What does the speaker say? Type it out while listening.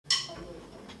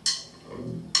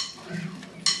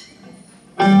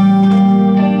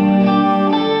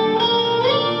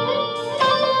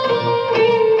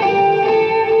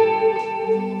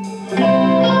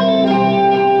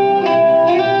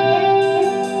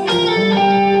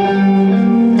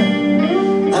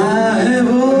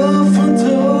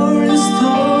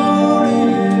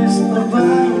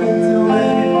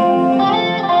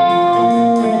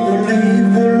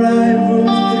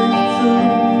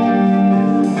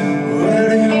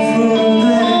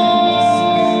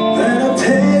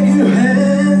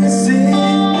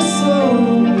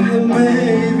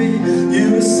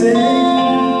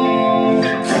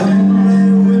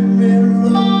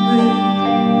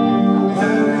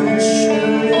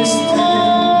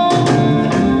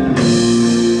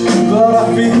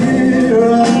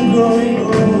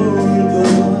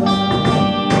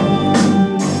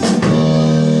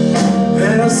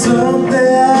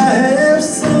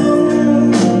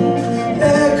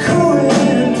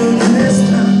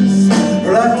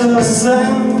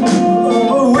sound of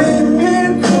a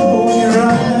windmill going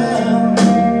round.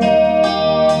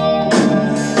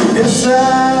 Yes,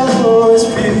 I'll always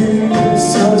be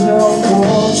such a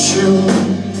fortune.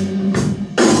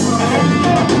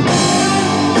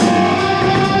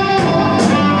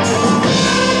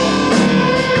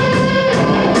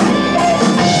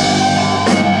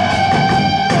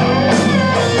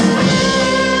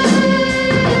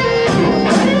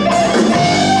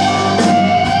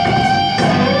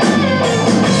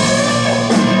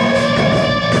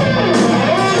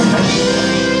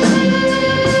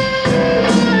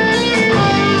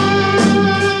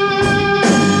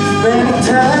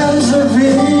 Times I've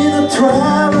been a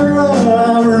traveler,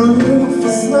 I'm looking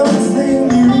for something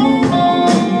new.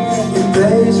 In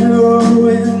days were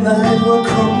when night were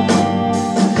cold,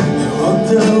 I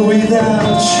wander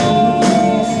without you.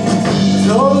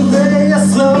 The day I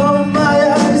saw my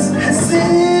eyes, I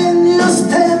seen you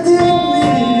standing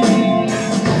near.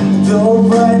 Though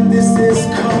brightness is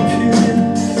computed,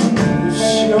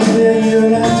 show that you're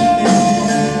not here.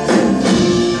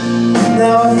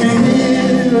 Now I feel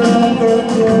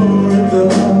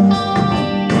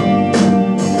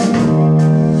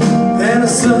and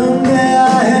someday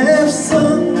I have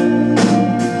sung,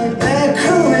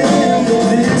 echoing in the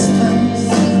distance,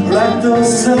 like the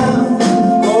sound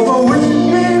of a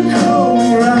windmill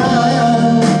going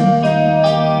round.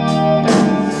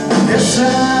 Yes,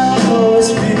 I'll always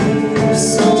be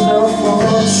such a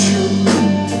fortune.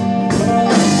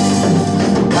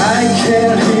 I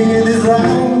can't hear the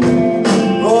sound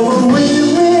of a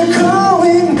windmill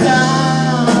going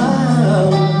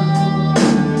down.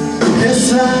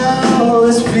 Yes, I'll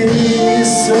always be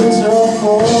such a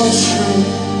fortune.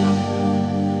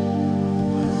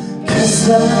 Yes,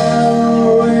 I'll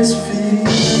always be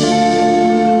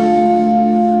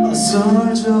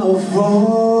such a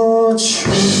fortune.